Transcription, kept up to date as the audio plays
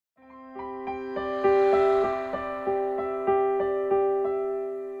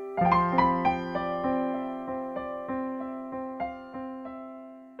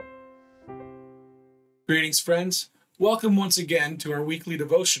Greetings, friends. Welcome once again to our weekly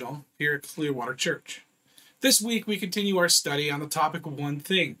devotional here at Clearwater Church. This week we continue our study on the topic of one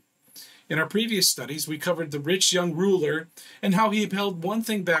thing. In our previous studies, we covered the rich young ruler and how he held one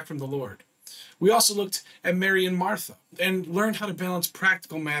thing back from the Lord. We also looked at Mary and Martha and learned how to balance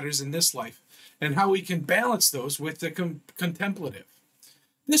practical matters in this life and how we can balance those with the contemplative.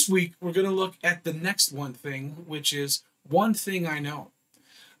 This week, we're going to look at the next one thing, which is one thing I know.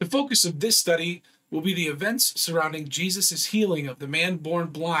 The focus of this study will be the events surrounding Jesus' healing of the man born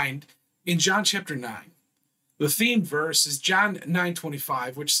blind in John chapter 9. The theme verse is John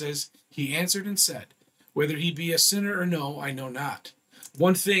 9:25, which says, "He answered and said, whether he be a sinner or no, I know not.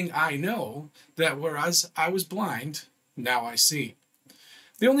 One thing I know, that whereas I was blind, now I see."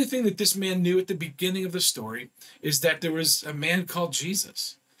 The only thing that this man knew at the beginning of the story is that there was a man called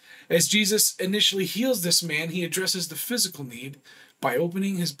Jesus. As Jesus initially heals this man, he addresses the physical need by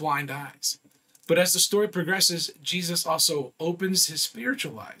opening his blind eyes. But as the story progresses, Jesus also opens his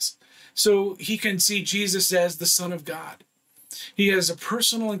spiritual eyes, so he can see Jesus as the Son of God. He has a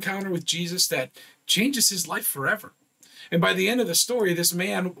personal encounter with Jesus that changes his life forever. And by the end of the story, this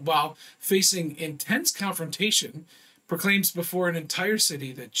man, while facing intense confrontation, proclaims before an entire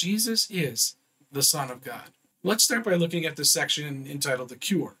city that Jesus is the Son of God. Let's start by looking at the section entitled The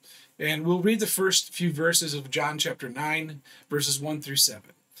Cure. And we'll read the first few verses of John chapter 9, verses 1 through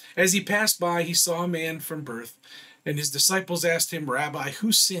 7. As he passed by, he saw a man from birth, and his disciples asked him, "Rabbi,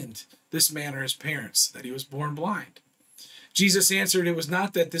 who sinned, this man or his parents, that he was born blind?" Jesus answered, "It was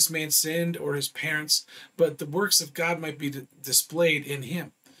not that this man sinned or his parents, but the works of God might be displayed in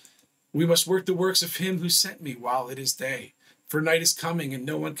him. We must work the works of him who sent me while it is day, for night is coming and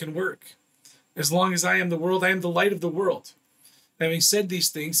no one can work. As long as I am the world, I am the light of the world." Having said these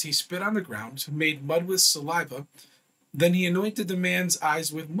things, he spit on the ground, made mud with saliva. Then he anointed the man's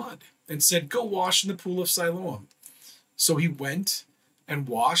eyes with mud and said, "Go wash in the pool of Siloam." So he went and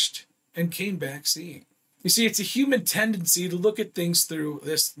washed and came back seeing. You see, it's a human tendency to look at things through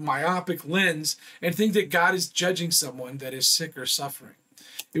this myopic lens and think that God is judging someone that is sick or suffering.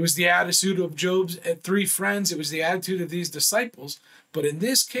 It was the attitude of Job's three friends. It was the attitude of these disciples. But in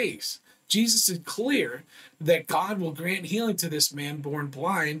this case, Jesus is clear that God will grant healing to this man born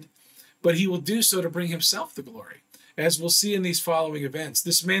blind, but he will do so to bring himself the glory. As we'll see in these following events,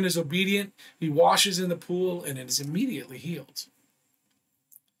 this man is obedient, he washes in the pool, and it is immediately healed.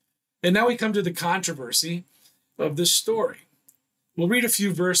 And now we come to the controversy of this story. We'll read a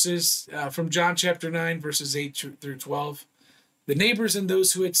few verses from John chapter 9, verses 8 through 12. The neighbors and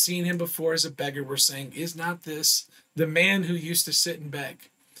those who had seen him before as a beggar were saying, "Is not this the man who used to sit and beg?"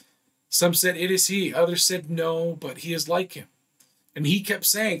 Some said, "It is he." Others said, "No, but he is like him." And he kept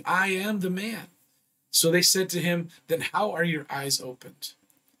saying, "I am the man." So they said to him, "Then how are your eyes opened?"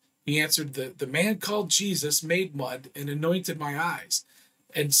 He answered, the man called Jesus made mud and anointed my eyes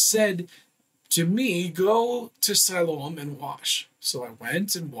and said to me, 'Go to Siloam and wash.' So I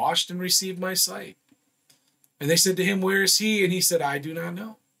went and washed and received my sight." And they said to him, "Where is he?" And he said, "I do not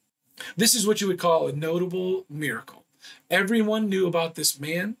know." This is what you would call a notable miracle. Everyone knew about this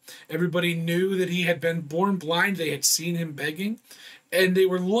man. Everybody knew that he had been born blind. They had seen him begging, and they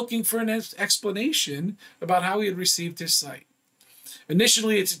were looking for an explanation about how he had received his sight.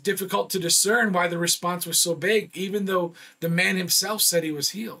 Initially, it's difficult to discern why the response was so vague, even though the man himself said he was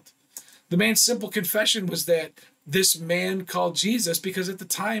healed. The man's simple confession was that this man called Jesus, because at the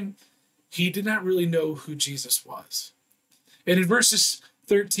time, he did not really know who Jesus was. And in verses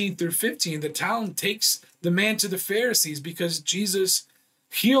 13 through 15, the town takes the man to the Pharisees because Jesus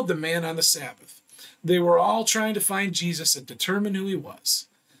healed the man on the Sabbath. They were all trying to find Jesus and determine who he was.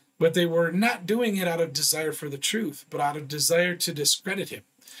 But they were not doing it out of desire for the truth, but out of desire to discredit him.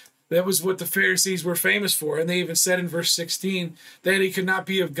 That was what the Pharisees were famous for. And they even said in verse 16 that he could not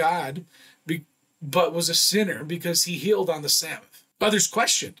be of God, but was a sinner because he healed on the Sabbath. Others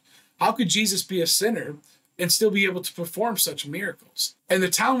questioned, how could Jesus be a sinner and still be able to perform such miracles? And the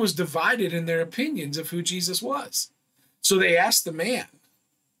town was divided in their opinions of who Jesus was. So they asked the man,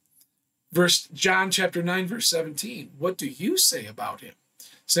 John chapter 9, verse 17, "What do you say about him,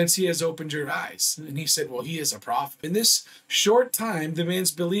 since he has opened your eyes?" And he said, "Well, he is a prophet." In this short time, the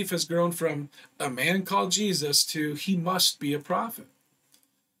man's belief has grown from a man called Jesus to he must be a prophet.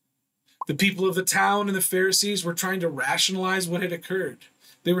 The people of the town and the Pharisees were trying to rationalize what had occurred.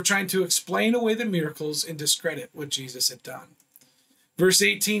 They were trying to explain away the miracles and discredit what Jesus had done. Verse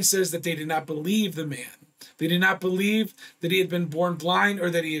 18 says that they did not believe the man. They did not believe that he had been born blind or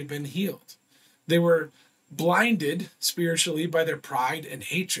that he had been healed. They were blinded spiritually by their pride and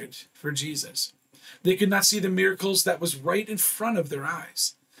hatred for Jesus. They could not see the miracles that was right in front of their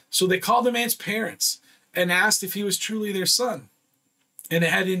eyes. So they called the man's parents and asked if he was truly their son, and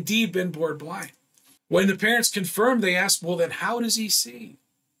had indeed been born blind. When the parents confirmed, they asked, well, then how does he see?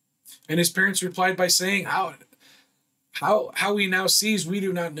 And his parents replied by saying, how he now sees, we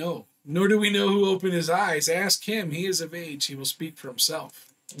do not know, nor do we know who opened his eyes. Ask him, he is of age, he will speak for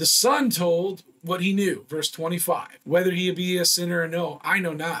himself. The son told what he knew, verse 25, whether he be a sinner or no, I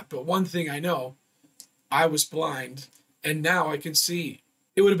know not, but one thing I know, I was blind, and now I can see.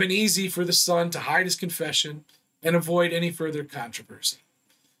 It would have been easy for the son to hide his confession and avoid any further controversy.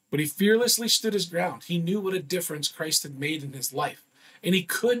 But he fearlessly stood his ground. He knew what a difference Christ had made in his life, and he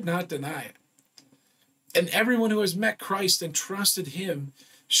could not deny it. And everyone who has met Christ and trusted him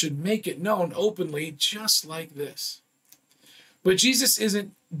should make it known openly, just like this. But Jesus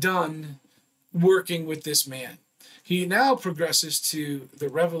isn't done working with this man. He now progresses to the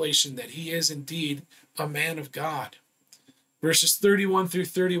revelation that he is indeed a man of God. Verses 31 through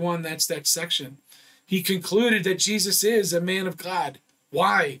 31, that's that section. He concluded that Jesus is a man of God.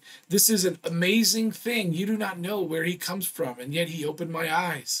 Why? This is an amazing thing. You do not know where he comes from, and yet he opened my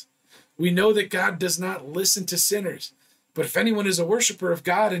eyes. We know that God does not listen to sinners, but if anyone is a worshiper of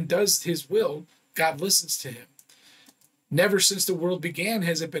God and does his will, God listens to him. Never since the world began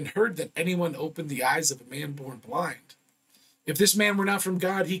has it been heard that anyone opened the eyes of a man born blind. If this man were not from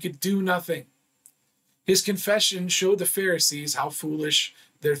God, he could do nothing. His confession showed the Pharisees how foolish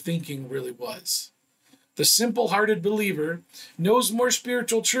their thinking really was. The simple-hearted believer knows more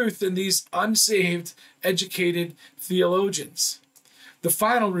spiritual truth than these unsaved, educated theologians. The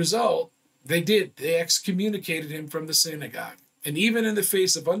final result, they excommunicated him from the synagogue. And even in the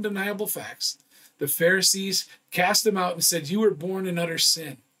face of undeniable facts, the Pharisees cast him out and said, you were born in utter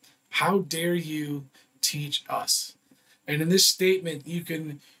sin. How dare you teach us? And in this statement, you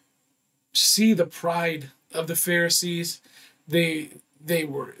can see the pride of the Pharisees. They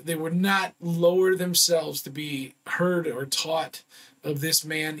would not lower themselves to be heard or taught of this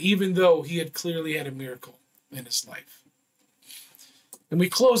man, even though he had clearly had a miracle in his life. And we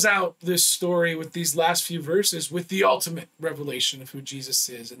close out this story with these last few verses with the ultimate revelation of who Jesus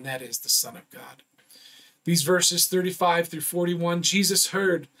is, and that is the Son of God. These verses 35 through 41, Jesus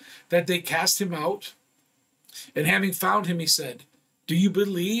heard that they cast him out, and having found him, he said, do you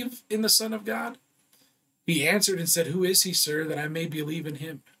believe in the Son of God? He answered and said, who is he, sir, that I may believe in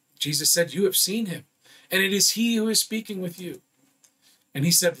him? Jesus said, you have seen him, and it is he who is speaking with you. And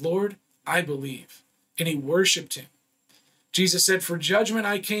he said, Lord, I believe. And he worshipped him. Jesus said, for judgment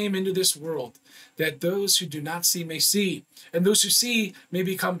I came into this world, that those who do not see may see, and those who see may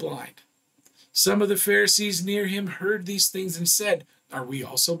become blind. Some of the Pharisees near him heard these things and said, are we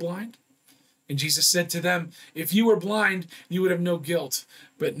also blind? And Jesus said to them, if you were blind, you would have no guilt.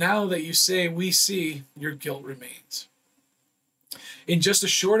 But now that you say we see, your guilt remains. In just a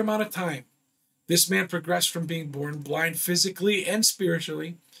short amount of time, this man progressed from being born blind physically and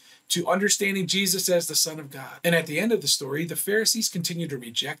spiritually to understanding Jesus as the Son of God. And at the end of the story, the Pharisees continue to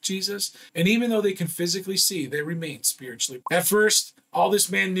reject Jesus. And even though they can physically see, they remain spiritually. At first, all this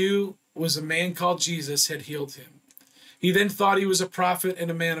man knew was a man called Jesus had healed him. He then thought he was a prophet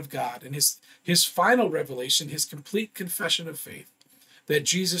and a man of God. And his final revelation, his complete confession of faith, that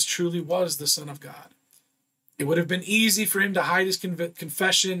Jesus truly was the Son of God. It would have been easy for him to hide his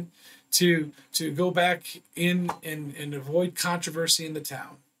confession, to go back in and avoid controversy in the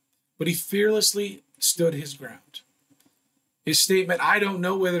town. But he fearlessly stood his ground. His statement, I don't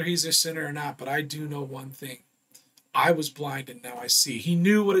know whether he's a sinner or not, but I do know one thing. I was blind and now I see. He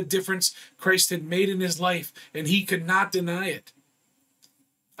knew what a difference Christ had made in his life, and he could not deny it.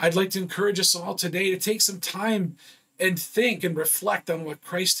 I'd like to encourage us all today to take some time and think and reflect on what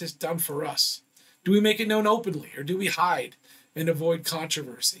Christ has done for us. Do we make it known openly, or do we hide and avoid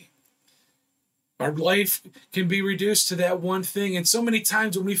controversy? Our life can be reduced to that one thing. And so many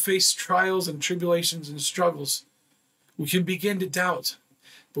times when we face trials and tribulations and struggles, we can begin to doubt.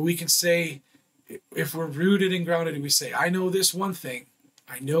 But we can say, if we're rooted and grounded, and we say, I know this one thing.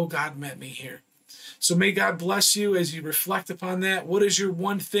 I know God met me here. So may God bless you as you reflect upon that. What is your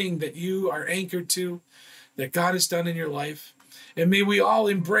one thing that you are anchored to, that God has done in your life? And may we all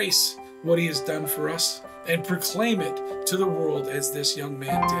embrace what he has done for us and proclaim it to the world as this young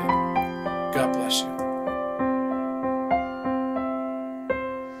man did.